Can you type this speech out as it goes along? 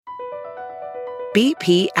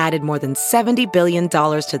BP added more than $70 billion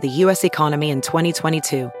to the U.S. economy in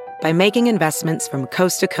 2022 by making investments from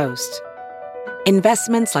coast to coast.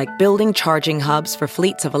 Investments like building charging hubs for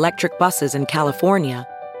fleets of electric buses in California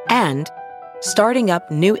and starting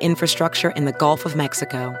up new infrastructure in the Gulf of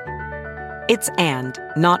Mexico. It's and,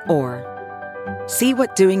 not or. See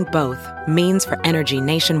what doing both means for energy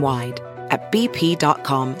nationwide at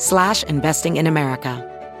bp.com/investing in America.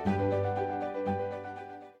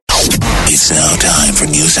 It's now time for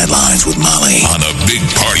news headlines with Molly on the Big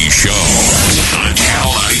Party Show on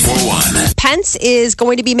Channel 94.1. Pence is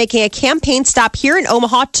going to be making a campaign stop here in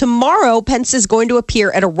Omaha. Tomorrow, Pence is going to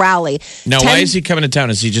appear at a rally. Now, why is he coming to town?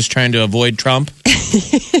 Is he just trying to avoid Trump?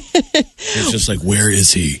 It's just like, where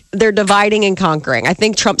is he? They're dividing and conquering. I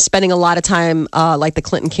think Trump's spending a lot of time, like the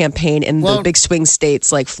Clinton campaign, in the big swing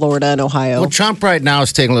states like Florida and Ohio. Well, Trump right now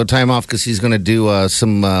is taking a little time off because he's going to do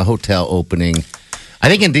some hotel opening. I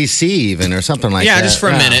think in D.C. even or something like that. Yeah, just for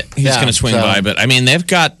a minute. He's going to swing by. But, I mean, they've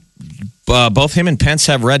got both him and Pence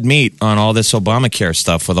have red meat on all this Obamacare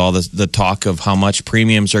stuff with all the talk of how much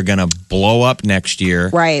premiums are going to blow up next year.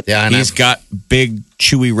 Right. Yeah, He's got big,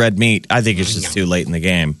 chewy red meat. I think it's just too late in the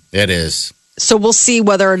game. It is. So we'll see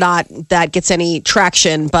whether or not that gets any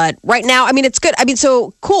traction. But right now, I mean, it's good. I mean,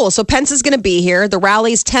 so cool. So Pence is going to be here. The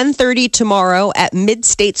rally's 10:30 tomorrow at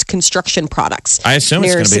Mid-States Construction Products. I assume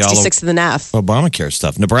it's going to be all 66th and F. Obamacare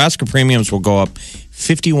stuff. Nebraska premiums will go up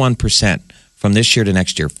 51% from this year to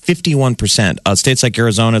next year. 51%. States like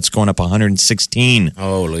Arizona, it's going up 116%.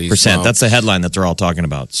 Holy That's the headline that they're all talking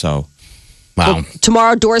about. So, wow. Well,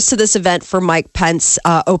 tomorrow, doors to this event for Mike Pence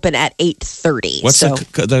open at 8:30. What's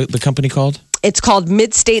the company called? It's called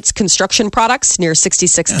Mid-States Construction Products near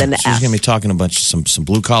 66th and She's F. going to be talking to a bunch of some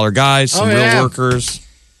blue collar guys, some real workers.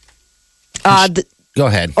 Go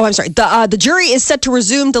ahead. Oh, I'm sorry. The jury is set to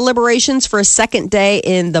resume deliberations for a second day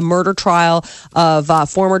in the murder trial of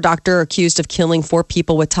former doctor accused of killing 4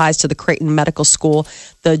 people with ties to the Creighton Medical School.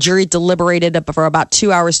 The jury deliberated for about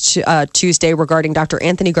 2 hours Tuesday regarding Dr.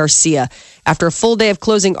 Anthony Garcia. After a full day of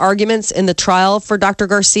closing arguments in the trial for Dr.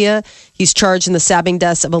 Garcia, he's charged in the stabbing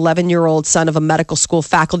deaths of 11-year-old son of a medical school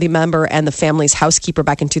faculty member and the family's housekeeper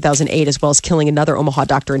back in 2008, as well as killing another Omaha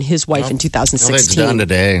doctor and his wife in 2016. It's done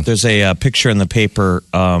today. There's a picture in the paper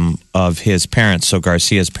of his parents. So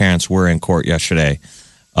Garcia's parents were in court yesterday,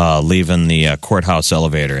 leaving the courthouse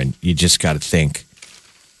elevator, and you just got to think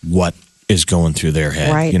what is going through their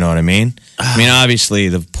head. Right. You know what I mean? I mean, obviously,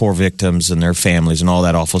 the poor victims and their families and all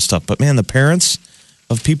that awful stuff. But, man, the parents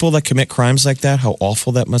of people that commit crimes like that, how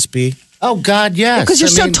awful that must be. Oh, God, yes. Because you're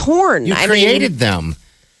so torn. You created them.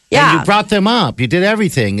 Yeah. And you brought them up. You did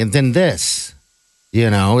everything. And then this. You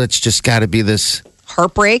know, it's just got to be this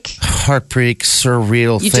Heartbreak,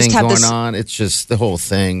 surreal you thing just have going this on. It's just the whole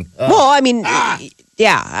thing. Well, I mean,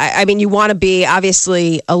 yeah. I mean, you want to be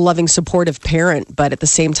obviously a loving, supportive parent, but at the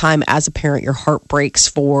same time, as a parent, your heart breaks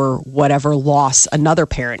for whatever loss another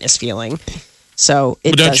parent is feeling. So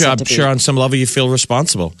it But don't you, have I'm to be. sure on some level you feel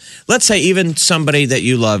responsible. Let's say even somebody that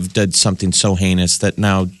you love did something so heinous that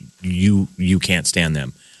now you can't stand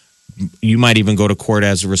them. You might even go to court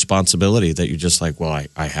as a resposibility that you're just like, well,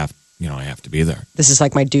 I have to be there. This is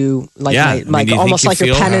like my due, like Yeah. my, I mean, like do you almost think like you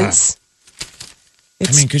your feel- penance.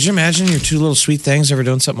 I mean, could you imagine your 2 little sweet things ever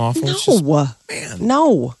doing something awful? It's just-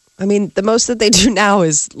 No. I mean, the most that they do now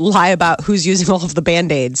is lie about who's using all of the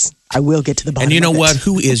Band-Aids. I will get to the bottom and you know of it. what?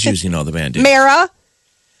 Who is using all the Band-Aids?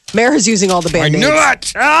 Mara's using all the Band-Aids. I knew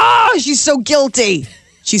it! Oh, she's so guilty.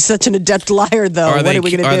 She's such an adept liar, though. What are we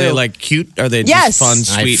going to do? Are they like cute? Are they Yes. just fun,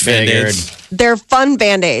 sweet Band-Aids? They're fun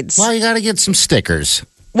Band-Aids. Well, you got to get some stickers.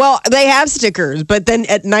 Well, they have stickers, but then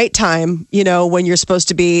at nighttime, you know, when you're supposed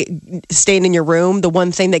to be staying in your room, the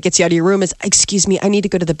one thing that gets you out of your room is, excuse me, I need to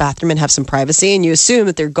go to the bathroom and have some privacy. And you assume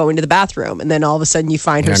that they're going to the bathroom. And then all of a sudden you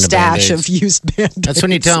find her They're on the stash Band-Aids. of used Band-Aids. That's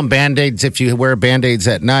when you tell them Band-Aids. If you wear Band-Aids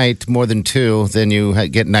at night, more than 2, then you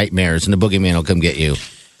get nightmares and the boogeyman will come get you.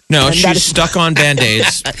 No, And that she's is- stuck on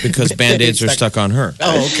Band-Aids because Band-Aids are stuck on her.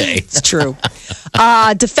 Oh, okay. It's true.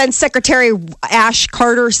 Defense Secretary Ash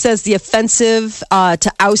Carter says the offensive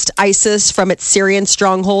to oust ISIS from its Syrian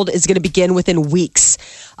stronghold is going to begin within weeks.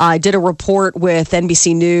 I did a report with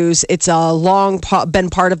NBC News. It's been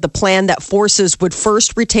part of the plan that forces would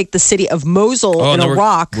first retake the city of Mosul in and then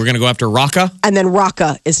Iraq. We're going to go after Raqqa? And then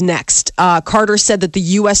Raqqa is next. Carter said that the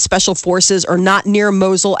U.S. Special Forces are not near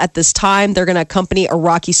Mosul at this time. They're going to accompany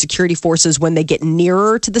Iraqi security forces when they get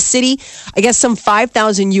nearer to the city. I guess some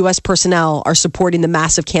 5,000 U.S. personnel are supporting supporting the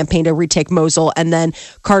massive campaign to retake Mosul. And then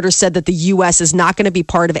Carter said that the U.S. is not going to be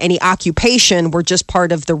part of any occupation. We're just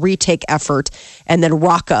part of the retake effort. And then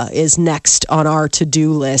Raqqa is next on our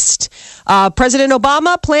to-do list. President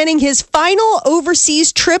Obama planning his final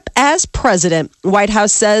overseas trip as president. White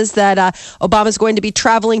House says that Obama is going to be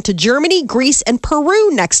traveling to Germany, Greece, and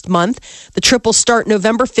Peru next month. The trip will start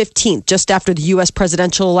November 15th, just after the U.S.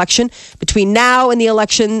 presidential election. Between now and the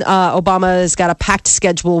election, Obama has got a packed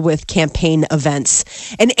schedule with campaign events.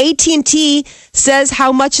 And AT&T says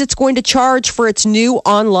how much it's going to charge for its new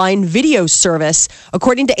online video service.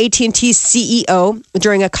 According to AT&T's CEO,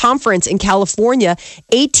 during a conference in California,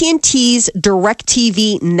 AT&T's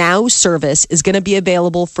DirecTV Now service is going to be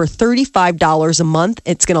available for $35 a month.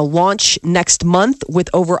 It's going to launch next month with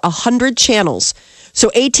over 100 channels. So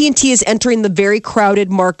AT&T is entering the very crowded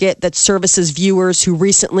market that services viewers who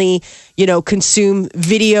recently, consume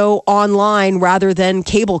video online rather than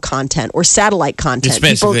cable content or satellite content.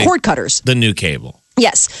 People are cord cutters. The new cable.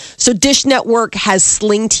 Yes. So Dish Network has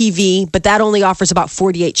Sling TV, but that only offers about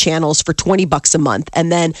 48 channels for $20 a month.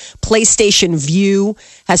 And then PlayStation Vue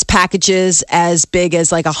has packages as big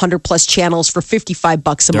as like 100 plus channels for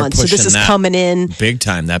 $55 a month. So this is coming in big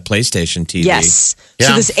time, that PlayStation TV. Yes. Yeah.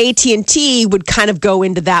 So this AT&T would kind of go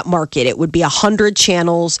into that market. It would be 100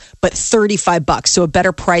 channels, but $35. So a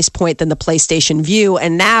better price point than the PlayStation Vue.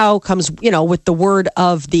 And now comes, with the word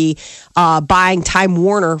of the buying Time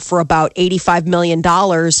Warner for about $85 million.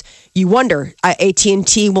 You wonder,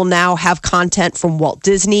 AT&T will now have content from Walt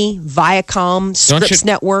Disney, Viacom, Scripps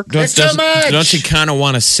Network. Don't you kind of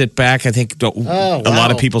want to sit back? I think a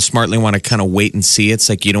lot of people smartly want to kind of wait and see. It's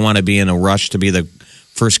like you don't want to be in a rush to be the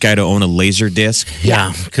first guy to own a laser disc.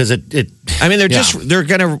 Yeah, because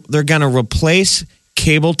they're gonna replace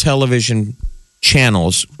cable television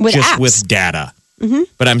channels with apps. with data. Mm-hmm.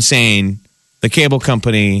 But I'm saying the cable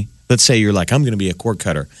company. Let's say you're like, I'm going to be a cord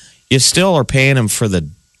cutter. You still are paying them for the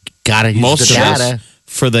most of data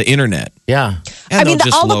for the internet. Yeah, and they'll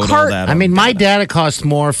just load all that. I mean, my data costs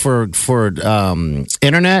more for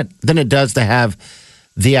internet than it does to have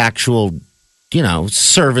the actual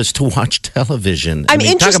service to watch television. I'm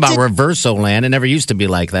interested. Talk about reverso land. It never used to be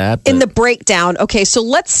like that. In the breakdown, okay, so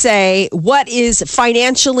let's say what is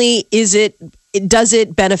financially, does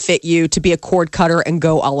it benefit you to be a cord cutter and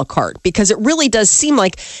go a la carte? Because it really does seem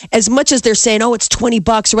like, as much as they're saying, it's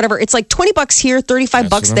 $20 or whatever, it's like $20 here,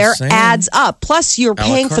 $35 there, adds up. Plus, you're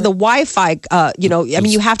paying for the Wi-Fi.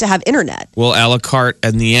 You have to have internet. Well, a la carte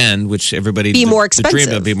in the end, which everybody be more expensive. The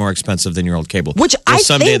dream of be more expensive than your old cable. Which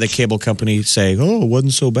someday the cable company say, "Oh, it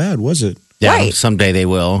wasn't so bad, was it?" Yeah, right. Someday they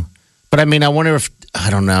will. But I mean, I wonder if I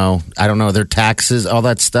don't know their taxes, all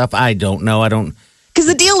that stuff. I don't know. Because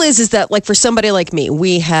the deal is that, like, for somebody like me,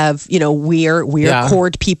 we have, we're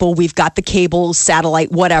cord people. We've got the cable,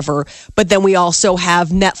 satellite, whatever. But then we also have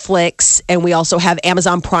Netflix and we also have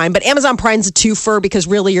Amazon Prime. But Amazon Prime's a twofer because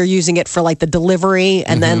really you're using it for like the delivery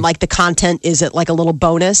and then like the content is it like a little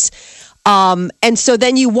bonus. And so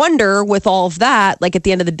then you wonder with all of that, like at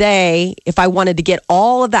the end of the day, if I wanted to get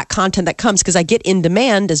all of that content that comes, because I get in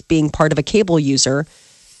demand as being part of a cable user.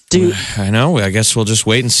 I know. I guess we'll just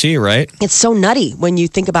wait and see, right? It's so nutty when you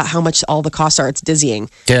think about how much all the costs are. It's dizzying.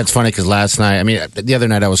 Yeah, it's funny because the other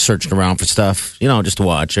night I was searching around for stuff, just to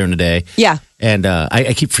watch during the day. Yeah. And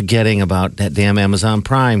I keep forgetting about that damn Amazon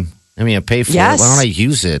Prime. I mean, I pay for it. Why don't I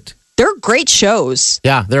use it? They're great shows.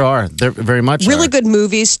 Yeah, there are. They're very much really are. good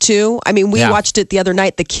movies too. I mean, we watched it the other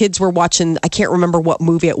night. The kids were watching. I can't remember what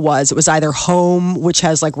movie it was. It was either Home, which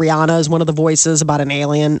has like Rihanna as one of the voices about an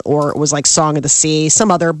alien, or it was like Song of the Sea, some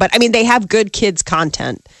other. But I mean, they have good kids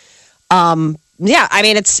content. Yeah, I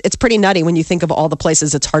mean, it's pretty nutty when you think of all the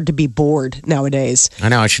places. It's hard to be bored nowadays. I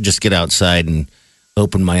know. I should just get outside and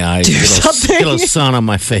open my eyes. Do something. Get a little sun on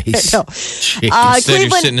my face. Instead, you're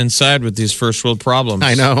sitting inside with these first world problems.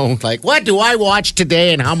 I know. Like, what do I watch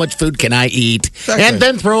today and how much food can I eat? Exactly. And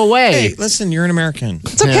then throw away. Hey, listen, you're an American.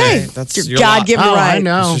 It's okay. That's your God-given right. I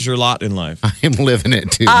know. This is your lot in life. I am living it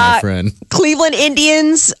too, my friend. Cleveland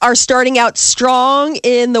Indians are starting out strong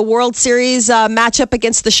in the World Series matchup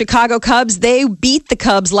against the Chicago Cubs. They beat the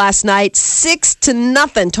Cubs last night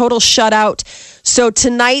 6-0, total shutout. So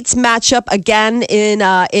tonight's matchup again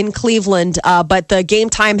in Cleveland, but the game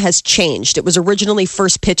time has changed. It was originally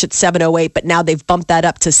first pitch at 7:08, but now they've bumped that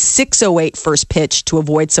up to 6:08 first pitch to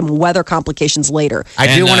avoid some weather complications later.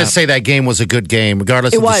 I do want to say that game was a good game,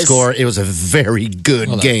 regardless of the score. It was a very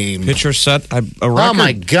good game. Pitcher set a record. Oh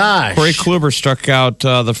my gosh! Corey Kluber struck out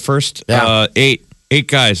the first 8 8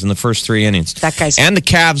 guys in the first 3 innings. That guy's- And the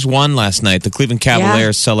Cavs won last night. The Cleveland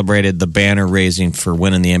Cavaliers celebrated the banner raising for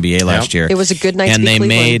winning the NBA last year. It was a good night to And be they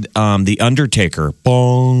Cleveland. made The Undertaker.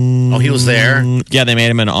 Bong. Oh, he was there? Yeah, they made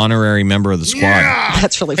him an honorary member of the squad.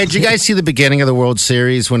 That's really Hey, funny. did you guys see the beginning of the World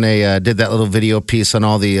Series when they did that little video piece on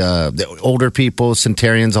all the older people,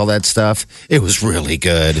 centurions, all that stuff? It was really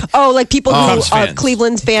good. Oh, like people who Cubs are fans.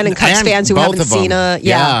 Cleveland fan and Cubs fans who both haven't of them. seen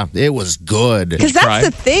Yeah, it was good. Because cry?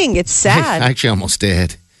 that's the thing. It's I sad. actually almost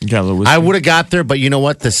did. Yeah, Lewis. I would have got there, but you know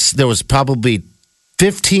what? There was probably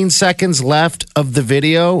 15 seconds left of the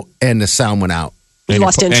video, and the sound went out. You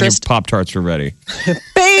lost And your interest. Pop-Tarts were ready.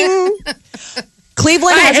 Bing!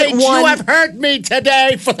 Cleveland hasn't won. hurt me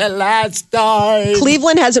today for the last time.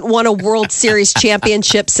 Cleveland hasn't won a World Series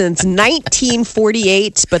championship since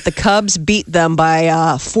 1948, but the Cubs beat them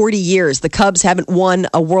by 40 years. The Cubs haven't won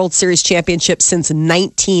a World Series championship since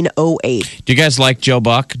 1908. Do you guys like Joe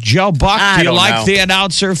Buck? Joe Buck, I do you don't like know. the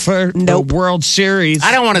announcer for Nope. the World Series?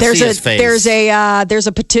 I don't want to see his face. There's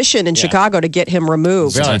a petition in Chicago to get him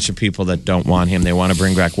removed. There's a bunch of people that don't want him. They want to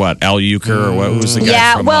bring back what? Al Euchre or what? Who's the guy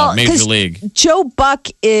Yeah, from well, Major 'cause League? Joe Buck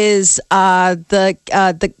is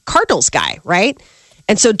the Cardinals guy, right?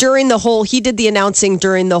 And so he did the announcing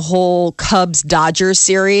during the whole Cubs Dodgers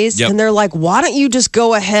series, Yep. and they're like, "Why don't you just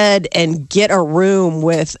go ahead and get a room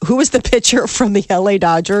with who was the pitcher from the LA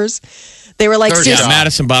Dodgers?" They were like, Third seriously, job.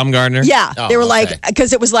 Madison Baumgartner? yeah, Oh, they were okay. like,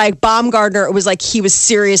 because it was like Baumgartner. It was like he was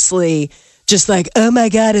seriously just like, "Oh my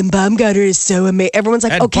god!" And Baumgartner is so amazing. Everyone's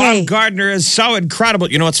like, And "Okay." Baumgartner is so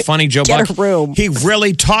incredible. You know what's funny, Joe Get Buck? a room. He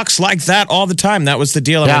really talks like that all the time. That was the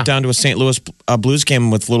deal. I Yeah. went down to a St. Louis Blues game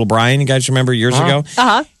with little Brian. You guys remember years ago?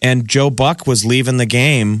 Uh-huh. And Joe Buck was leaving the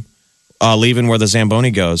game, leaving where the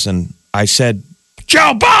Zamboni goes. And I said,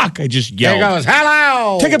 Joe Buck! I just There yelled. he goes.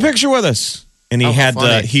 Hello. Take a picture with us. And he Oh, how had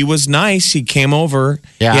funny. he was nice. He came over.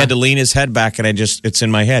 Yeah. He had to lean his head back, and it's in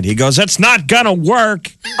my head. He goes, "It's not gonna work."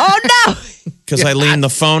 Oh no! Because I leaned the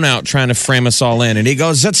phone out trying to frame us all in. And he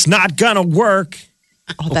goes, "It's not gonna work."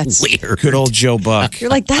 Oh, that's Weird. Good old Joe Buck. You're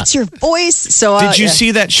like, that's your voice. So Did you yeah.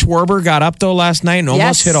 see that Schwarber got up though last night and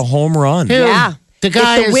almost Yes. hit a home run? Dude, Yeah. the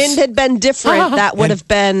guy if the is- wind had been different, that would have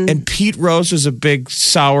been. And Pete Rose is a big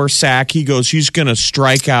sour sack. He goes, he's going to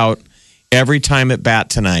strike out every time at bat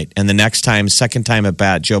tonight. And the next time, second time at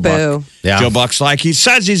bat, Joe Buck. Boo. Yeah. Joe Buck's like, he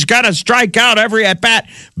says he's going to strike out every at bat.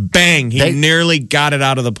 Bang. He They- nearly got it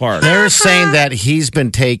out of the park. They're saying that he's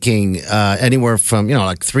been taking anywhere from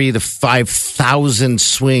like 3,000 to 5,000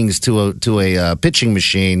 swings to a pitching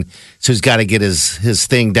machine. So he's got to get his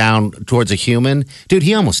thing down towards a human. Dude,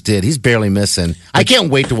 he almost did. He's barely missing. I can't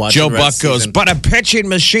wait to watch. Joe the Buck rest of the goes, season. but a pitching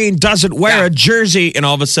machine doesn't wear Yeah. a jersey. And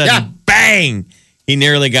all of a sudden, Yeah. bang. He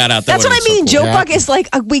nearly got out. That That's what I would've been mean. so cool. Joe Buck is like,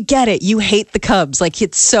 we get it. You hate the Cubs. Like,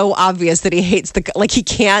 it's so obvious that he hates like, he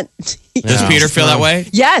can't. Does Peter feel that way?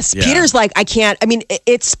 Yes, Yeah. Peter's like, I can't. I mean,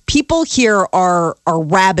 it's people here are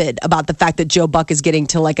rabid about the fact that Joe Buck is getting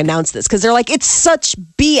to like announce this because they're like, it's such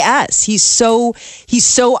BS. He's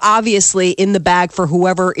so obviously in the bag for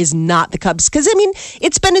whoever is not the Cubs. Because I mean,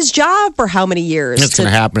 it's been his job for how many years? It's going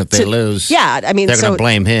to happen if they lose. Yeah, I mean, they're going so to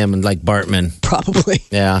blame him and like Bartman. probably.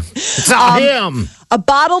 Yeah, it's not him. A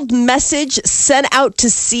bottled message sent out to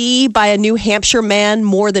sea by a New Hampshire man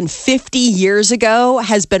more than 50 years ago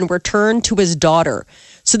has been returned to his daughter.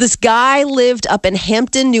 So this guy lived up in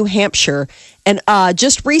Hampton, New Hampshire, and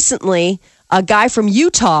just recently, a guy from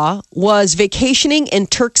Utah was vacationing in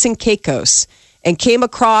Turks and Caicos and came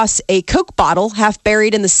across a Coke bottle half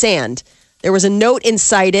buried in the sand. There was a note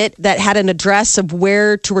inside it that had an address of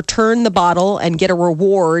where to return the bottle and get a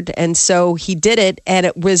reward. And so he did it. And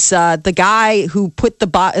it was the guy who put the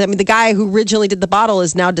the guy who originally did the bottle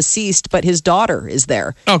is now deceased, but his daughter is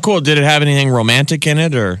there. Oh, cool. Did it have anything romantic in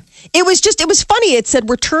it or? It was funny. It said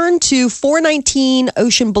return to 419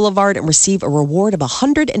 Ocean Boulevard and receive a reward of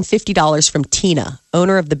 $150 from Tina,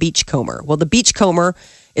 owner of the Beachcomber. Well, the Beachcomber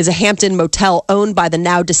is a Hampton motel owned by the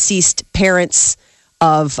now deceased parents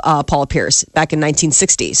of Paula Pierce back in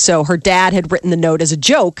 1960. So her dad had written the note as a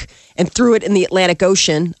joke and threw it in the Atlantic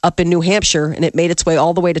Ocean up in New Hampshire, and it made its way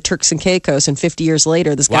all the way to Turks and Caicos. And 50 years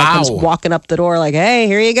later, this guy comes walking up the door like, "Hey,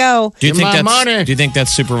 here you go." Do you Give think my that's money. Do you think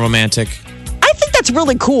that's super romantic? I think that's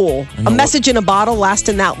really cool. A message in a bottle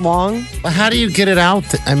lasting that long. But how do you get it out?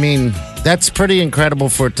 I mean, that's pretty incredible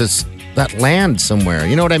for it to that land somewhere.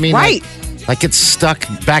 You know what I mean? Right. Like it's stuck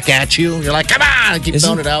back at you. You're like, come on, keep Isn't-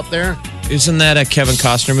 throwing it out there. Isn't that a Kevin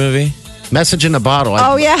Costner movie? Message in a bottle.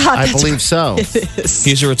 Oh, yeah, I that's believe so.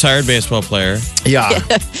 He's a retired baseball player. Yeah,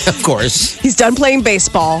 of course. He's done playing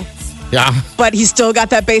baseball, Yeah. but he's still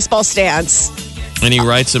got that baseball stance. And he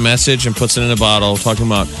writes a message and puts it in a bottle talking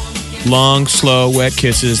about Long, slow, wet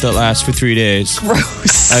kisses that last for 3 days.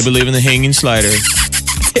 Gross. I believe in the hanging slider.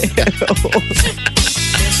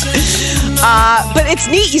 But it's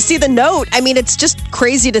neat. You see the note. I mean, it's just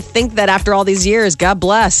crazy to think that after all these years, God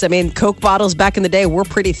bless. I mean, Coke bottles back in the day were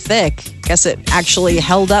pretty thick. Guess it actually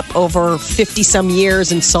held up over 50 some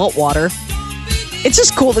years in salt water. It's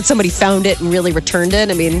just cool that somebody found it and really returned it.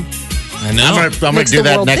 I mean, I know. I'm going to Makes do the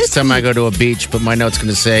that world next this time I neat. go to a beach, but my note's going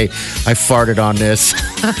to say, I farted on this.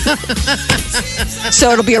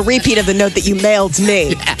 so it'll be a repeat of the note that you mailed to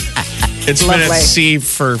me. It's been Lovely. at sea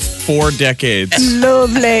for 4 decades.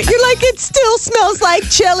 Lovely. You're like, it still smells like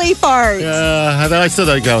chili farts. I still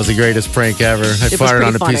think that was the greatest prank ever. I was farted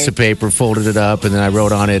on pretty a piece funny. of paper, folded it up, and then I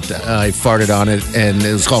wrote on it, I farted on it, and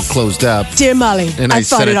it was all closed up. Dear Molly, And I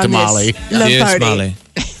sent farted it to on Molly. this. Love Dear party. Smiley,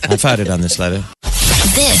 I farted on this letter.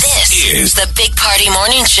 This is the Big Party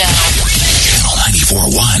Morning Show. Channel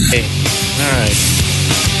 94.1. Hey, all right.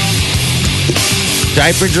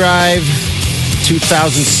 Diaper Drive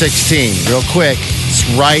 2016. Real quick. It's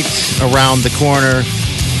right around the corner.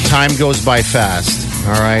 Time goes by fast.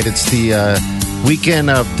 All right. It's the weekend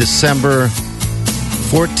of December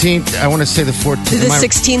 14th. I want to say the 14th. To the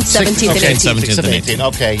 16th, 17th, and Okay, 18th. 17th and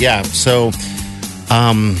 18th. Okay, yeah. So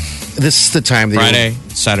this is the time that Friday,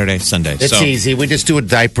 Saturday, Sunday. It's so, easy. We just do a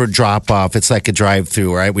diaper drop off. It's like a drive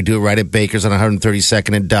through, right? We do it right at Baker's on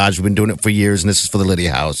 132nd and Dodge. We've been doing it for years, and this is for the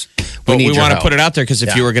Lydia House. But we need your want to help. put it out there because if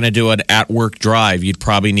Yeah. you were going to do an at work drive, you'd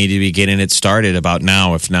probably need to be getting it started about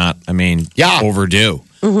now. If not, I mean, Yeah. overdue.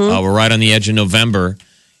 We're right on the edge of November.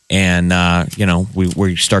 And,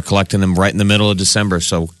 we start collecting them right in the middle of December.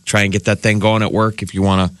 So try and get that thing going at work if you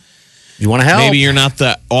want to. You want to help? Maybe you're not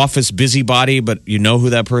the office busybody, but you know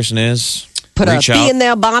who that person is. Put Reach a out. bee in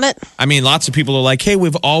their bonnet. I mean, lots of people are like, hey,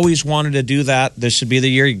 we've always wanted to do that. This should be the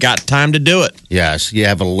year. You got time to do it. Yes, you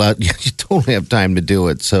have a lot. You totally have time to do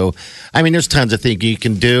it. So, I mean, there's tons of things you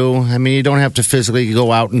can do. I mean, you don't have to physically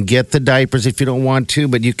go out and get the diapers if you don't want to,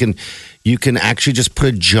 but you can actually just put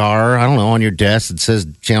a jar, I don't know, on your desk that says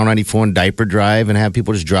Channel 94 and Diaper Drive and have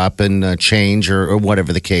people just drop in change or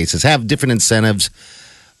whatever the case is. Have different incentives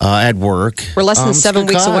at work. We're less than It's 7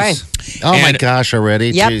 good weeks cause. away. Oh, my And- gosh, already?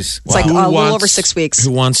 Yep. Jeez. It's like Who a little wants- over 6 weeks. Who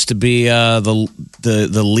wants to be the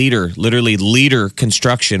leader? Literally, Leader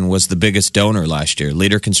Construction was the biggest donor last year.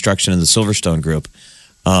 Leader Construction and the Silverstone Group.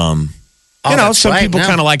 that's Some right, people yeah.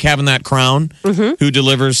 kind of like having that crown. Who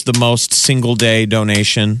delivers the most single day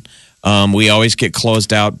donation? We always get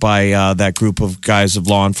closed out by that group of guys of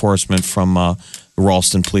law enforcement from the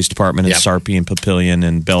Ralston Police Department and Yep. Sarpy and Papillion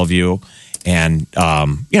and Bellevue. And,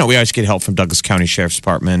 we always get help from Douglas County Sheriff's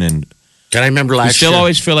Department. And Can I remember we last still year?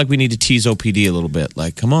 always feel like we need to tease OPD a little bit.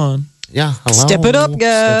 Like, come on. Yeah, hello. Step it up, Step it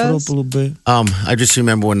guys. up a little bit. I just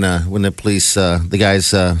remember when the police, the guys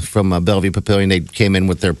from Bellevue Papillion, they came in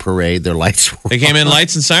with their parade, their lights. Were They came in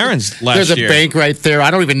lights and sirens last There's a year. bank right there.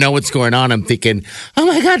 I don't even know what's going on. I'm thinking, oh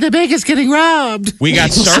my God, the bank is getting robbed. We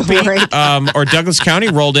got Sarpy Sorry. or Douglas County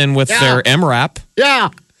rolled in with their MRAP, Yeah.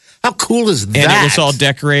 How cool is that? and it was all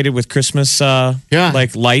decorated with Christmas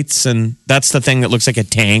like lights, and that's the thing that looks like a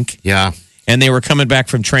tank. Yeah. And they were coming back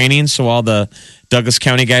from training, so all the Douglas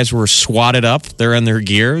County guys were swatted up. They're in their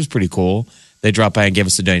gear. It was pretty cool. They dropped by and gave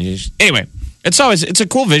us the donation. Anyway, it's a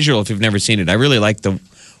cool visual if you've never seen it. I really like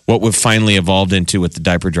what we've finally evolved into with the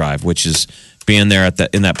diaper drive, which is being there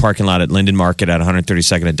in that parking lot at Linden Market at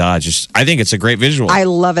 132nd and Dodge. I think it's a great visual. I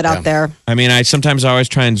love it out there. I mean, I always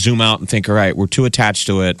try and zoom out and think, all right, we're too attached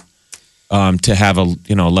to it to have a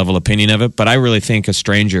level opinion of it. But I really think a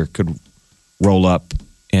stranger could roll up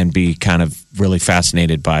and be kind of really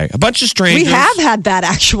fascinated by a bunch of strangers. We have had that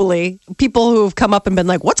actually. People who have come up and been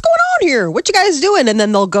like, what's going on here? What you guys doing? And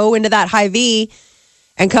then they'll go into that Hy-Vee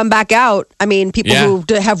and come back out. I mean, people who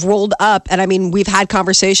have rolled up. And I mean, we've had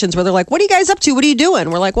conversations where they're like, what are you guys up to? What are you doing?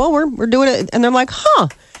 We're like, well, we're doing it. And they're like, huh.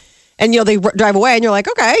 And, they drive away and you're like,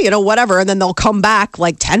 okay, whatever. And then they'll come back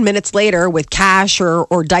like 10 minutes later with cash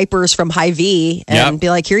or diapers from Hy-Vee and be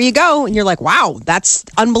like, here you go. And you're like, wow, that's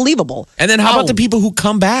unbelievable. And then how about the people who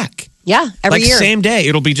come back? Yeah, every like year. Same day.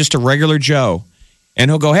 It'll be just a regular Joe. And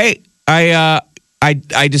he'll go, hey, I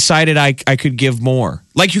decided I could give more.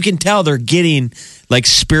 Like you can tell they're getting like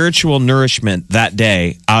spiritual nourishment that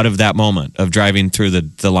day out of that moment of driving through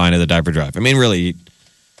the line of the diaper drive. I mean, really,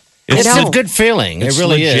 It's know. a good feeling. It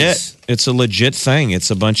really legit. is. It's a legit thing.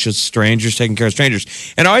 It's a bunch of strangers taking care of strangers.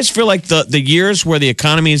 And I always feel like the years where the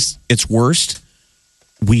economy is its worst,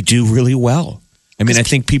 we do really well. I mean, I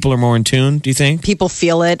think people are more in tune. Do you think? People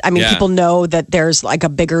feel it. I mean, Yeah. people know that there's like a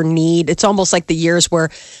bigger need. It's almost like the years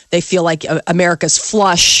where they feel like America's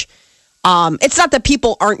flush It's not that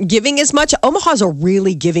people aren't giving as much. Omaha's a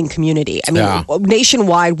really giving community. I mean, Yeah.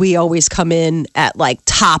 nationwide, we always come in at like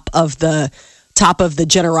top of the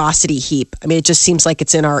generosity heap. I mean, it just seems like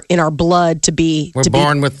it's in our blood to be. We're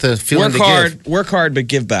born with the feeling Work hard, but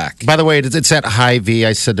give back. By the way, it's at Hy-Vee.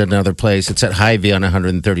 I said another place. It's at Hy-Vee on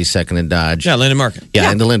 132nd and Dodge. Yeah, Linden Market.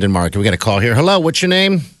 Yeah, in the Linden Market. We got a call here. Hello, what's your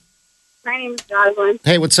name? My name is Jocelyn.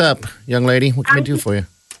 Hey, what's up, young lady? What can I do for you?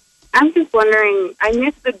 I'm just wondering, I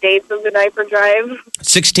missed the dates of the diaper drive.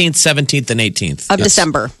 16th, 17th, and 18th of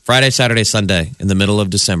December. Friday, Saturday, Sunday, in the middle of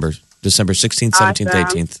December. December 16th, 17th,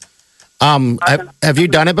 Awesome. 18th. Have you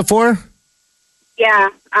done it before? Yeah,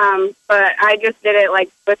 but I just did it like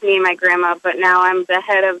with me and my grandma, but now I'm the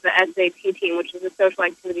head of the SAT team, which is a social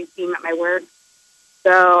activities team at my work.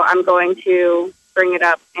 So I'm going to bring it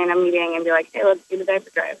up in a meeting and be like, hey, let's do the diaper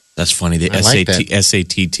drive. That's funny. The I like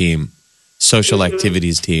SAT team, social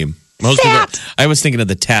activities team. Most Sat. people, I was thinking of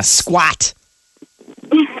the test. Squat.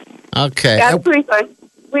 Okay. Yeah, it's pretty fun.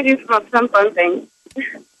 We do some fun things.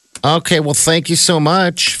 Okay, well, thank you so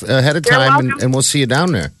much ahead of You're time, welcome. and we'll see you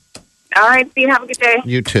down there. All right, see you. Have a good day.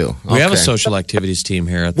 You too. We have a Okay. social activities team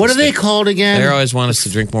here. At What the are they state. called again? They always want us to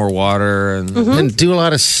drink more water. And And do a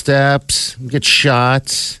lot of steps, get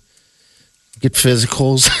shots, get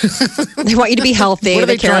physicals. They want you to be healthy. What are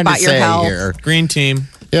they they care trying to about your say health. here? Green team.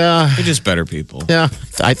 Yeah. They're just better people. Yeah,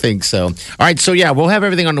 I think so. All right, so yeah, we'll have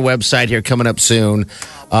everything on the website here coming up soon.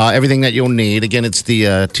 Everything that you'll need. Again, it's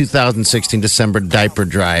the 2016 December diaper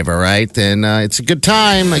drive, all right? And it's a good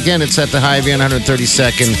time. Again, it's at the Hy-Vee on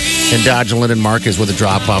 132nd in Dodge and Linden Market is where the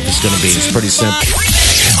drop-off is going to be. It's pretty simple.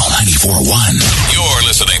 Channel 94.1. You're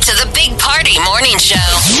listening To the Big Party Morning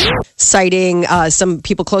Show. Citing some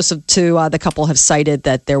people close to the couple have cited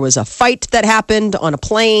that there was a fight that happened on a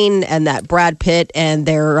plane and that Brad Pitt and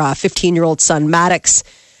their 15-year-old son Maddox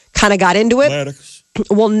kind of got into it.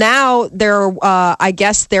 Well, now I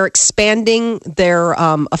guess they're expanding their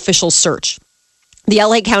official search. The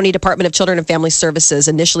LA County Department of Children and Family Services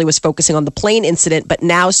initially was focusing on the plane incident, but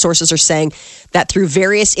now sources are saying that through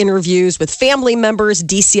various interviews with family members,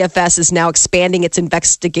 DCFS is now expanding its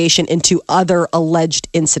investigation into other alleged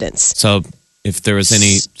incidents. So if there was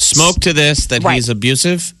any smoke to this, that Right. he's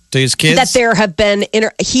abusive to his kids? That there have been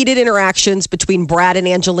heated interactions between Brad and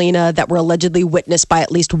Angelina that were allegedly witnessed by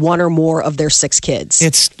at least one or more of their 6 kids.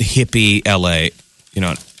 It's hippie LA. You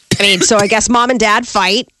know, I mean, so I guess mom and dad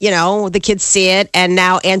fight, the kids see it. And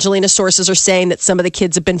now Angelina's sources are saying that some of the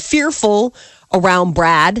kids have been fearful around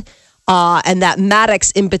Brad. And that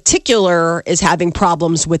Maddox in particular is having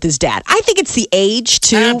problems with his dad. I think it's the age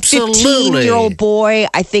too. Absolutely. 15-year-old boy.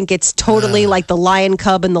 I think it's totally like the lion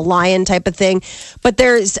cub and the lion type of thing. But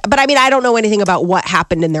I mean, I don't know anything about what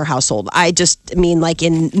happened in their household. I just mean like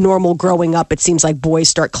in normal growing up, it seems like boys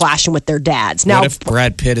start clashing with their dads. Now, what if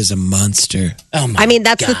Brad Pitt is a monster? Oh my I mean,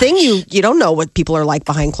 that's the thing. You don't know what people are like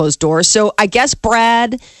behind closed doors. So I guess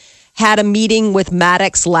Brad had a meeting with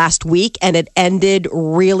Maddox last week and it ended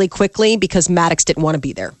really quickly because Maddox didn't want to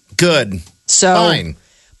be there. Good. So, Fine.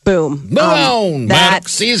 boom. Move on. that-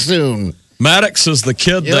 See you soon. Maddox is the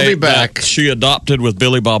kid He'll be back. that she adopted with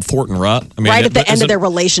Billy Bob Thornton, right? I mean, Right at the end of isn't- their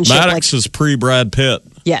relationship, Maddox is pre-Brad Pitt.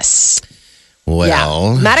 Yes. Well,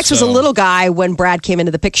 yeah. Maddox was a so- little guy when Brad came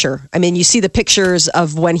into the picture. I mean, you see the pictures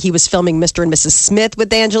of when he was filming Mr. and Mrs. Smith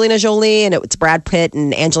with Angelina Jolie, and it's Brad Pitt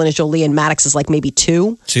and Angelina Jolie, and Maddox is like maybe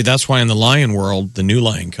 2. See, that's why in the lion world, the new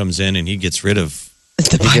lion comes in and he gets rid of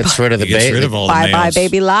he gets rid of the he gets rid baby. of all the Bye bye, males.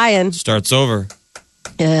 baby lion. Starts over.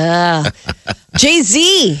 Yeah.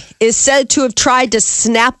 Jay-Z is said to have tried to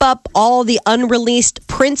snap up all the unreleased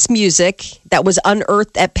Prince music that was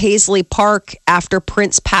unearthed at Paisley Park after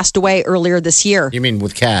Prince passed away earlier this year. You mean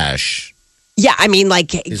with cash? Yeah, I mean,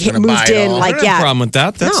 like, He's he gonna buy moved it in, all. I like, don't have a yeah. problem with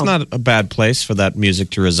that. That's No. not a bad place for that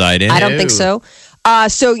music to reside in. I don't think No. so.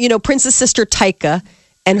 So, Prince's sister Tyka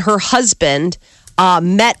and her husband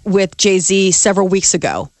met with Jay-Z several weeks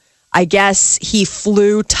ago. I guess he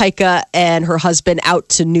flew Tyka and her husband out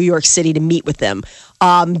to New York City to meet with them.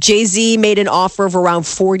 Jay-Z made an offer of around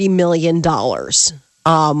 $40 million.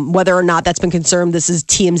 Whether or not that's been confirmed, this is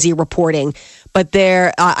TMZ reporting. But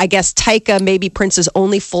I guess Tyka may be Prince's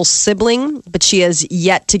only full sibling, but she has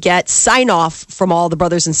yet to get sign-off from all the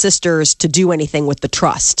brothers and sisters to do anything with the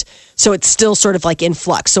trust. So it's still sort of like in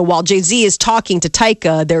flux. So while Jay-Z is talking to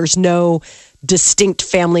Tyka, there's no distinct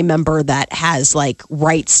family member that has like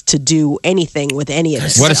rights to do anything with any of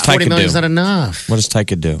this. What does stuff. Tyka $40 million do? is not enough. What does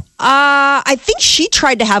Tyka do? I think she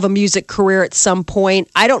tried to have a music career at some point.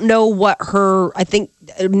 I don't know what I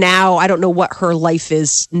don't know what her life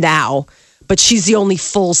is now, but she's the only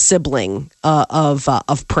full sibling of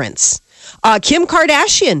Prince. Kim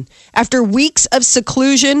Kardashian, after weeks of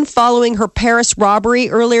seclusion following her Paris robbery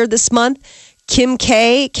earlier this month, Kim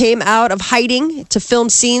K came out of hiding to film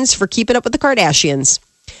scenes for Keeping Up with the Kardashians.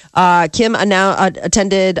 Kim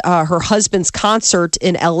attended her husband's concert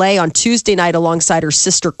in L.A. on Tuesday night alongside her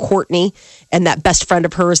sister Courtney and that best friend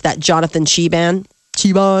of hers, that Jonathan Cheban.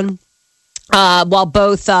 While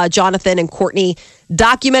both Jonathan and Courtney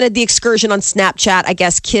documented the excursion on Snapchat, I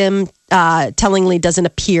guess Kim tellingly doesn't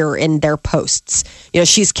appear in their posts. You know,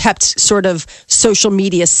 she's kept sort of social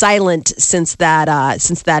media silent since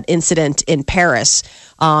that incident in Paris.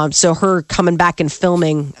 So her coming back and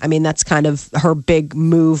filming, I mean, that's kind of her big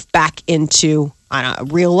move back into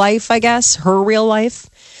real life, I guess, her real life.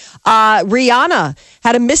 Rihanna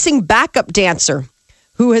had a missing backup dancer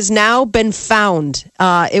who has now been found.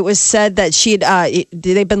 It was said that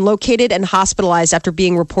they've been located and hospitalized after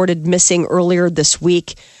being reported missing earlier this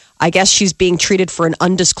week. I guess she's being treated for an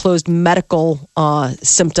undisclosed medical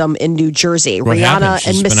symptom in New Jersey. What Rihanna happened?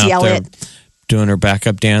 She's and been Missy out there Elliott. doing her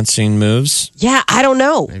backup dancing moves. Yeah, I don't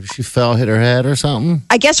know. Maybe she fell, hit her head or something.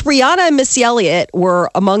 I guess Rihanna and Missy Elliott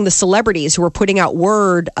were among the celebrities who were putting out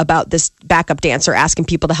word about this backup dancer, asking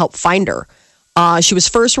people to help find her. She was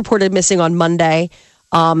first reported missing on Monday.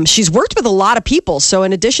 She's worked with a lot of people. So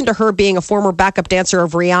in addition to her being a former backup dancer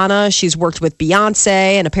of Rihanna, she's worked with Beyonce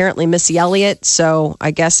and apparently Missy Elliott. So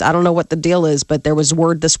I guess, I don't know what the deal is, but there was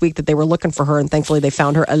word this week that they were looking for her, and thankfully they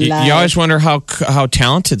found her alive. You always wonder how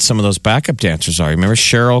talented some of those backup dancers are. Remember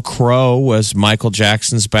Sheryl Crow was Michael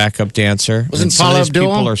Jackson's backup dancer? Wasn't Paula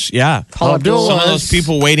Abdul? Paula Abdul Some of was. those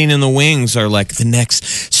people waiting in the wings are like the next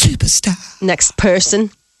superstar. Next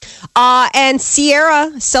person. And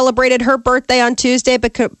Sierra celebrated her birthday on Tuesday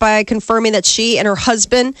by confirming that she and her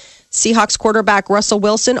husband, Seahawks quarterback Russell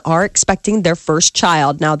Wilson, are expecting their first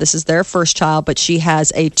child. Now, this is their first child, but she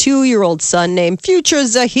has a 2-year-old son named Future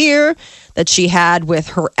Zahir that she had with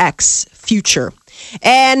her ex, Future.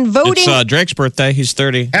 And voting... It's Drake's birthday. He's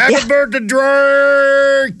 30. Happy birthday,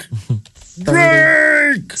 Drake!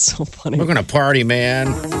 Drake! So funny. We're going to party, man.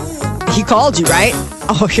 He called you, right?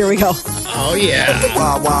 Oh, here we go. Oh, yeah.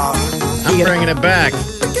 I'm bringing it back.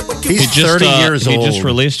 He's 30 years old. He just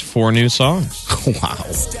released 4 new songs. Wow.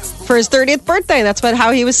 For his 30th birthday, that's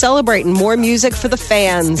how he was celebrating. More music for the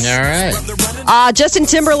fans. All right. Justin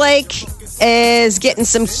Timberlake is getting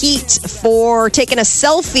some heat for taking a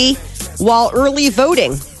selfie while early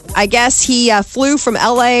voting. I guess he flew from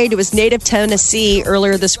L.A. to his native Tennessee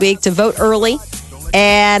earlier this week to vote early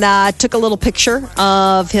and took a little picture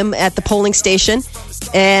of him at the polling station.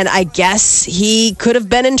 And I guess he could have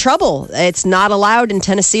been in trouble. It's not allowed in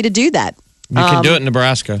Tennessee to do that. You can do it in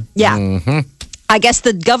Nebraska. Yeah. Mm-hmm. I guess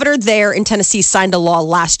the governor there in Tennessee signed a law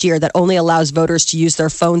last year that only allows voters to use their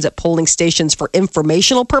phones at polling stations for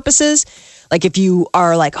informational purposes. Like if you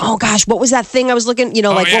are like, oh gosh, what was that thing I was looking, what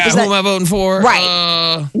was that? Who am I voting for?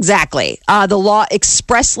 Right. Exactly. The law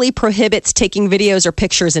expressly prohibits taking videos or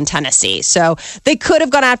pictures in Tennessee. So they could have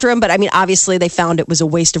gone after him, but I mean, obviously they found it was a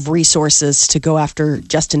waste of resources to go after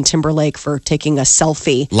Justin Timberlake for taking a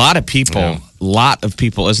selfie. A lot of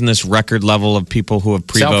people. Isn't this record level of people who have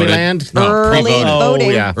pre-voted? Selfie land? No, Early pre-voted. voting.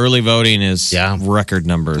 Oh, yeah. Early voting is record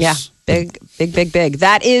numbers. Yeah. Big.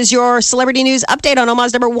 That is your celebrity news update on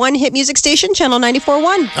Omaha's #1 hit music station, Channel 94.1.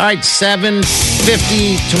 All right,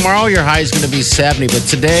 7:50. Tomorrow your high is going to be 70, but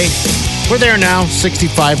today we're there now,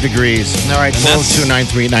 65 degrees. All right,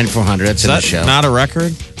 12-293-9400. That's in the show. Not a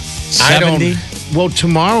record? 70? Well,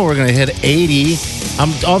 tomorrow we're going to hit 80.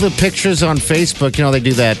 All the pictures on Facebook, they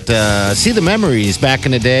do that, see the memories back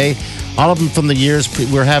in the day. All of them from the years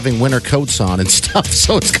we're having winter coats on and stuff.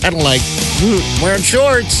 So it's kind of like wearing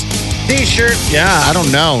shorts, T-shirt. Yeah, I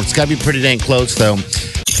don't know. It's got to be pretty dang close, though.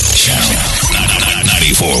 Channel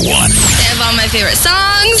 94.1. They have all my favorite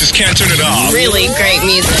songs. Just can't turn it off. Really great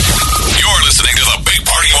music. You're listening to the Big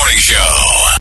Party Morning Show.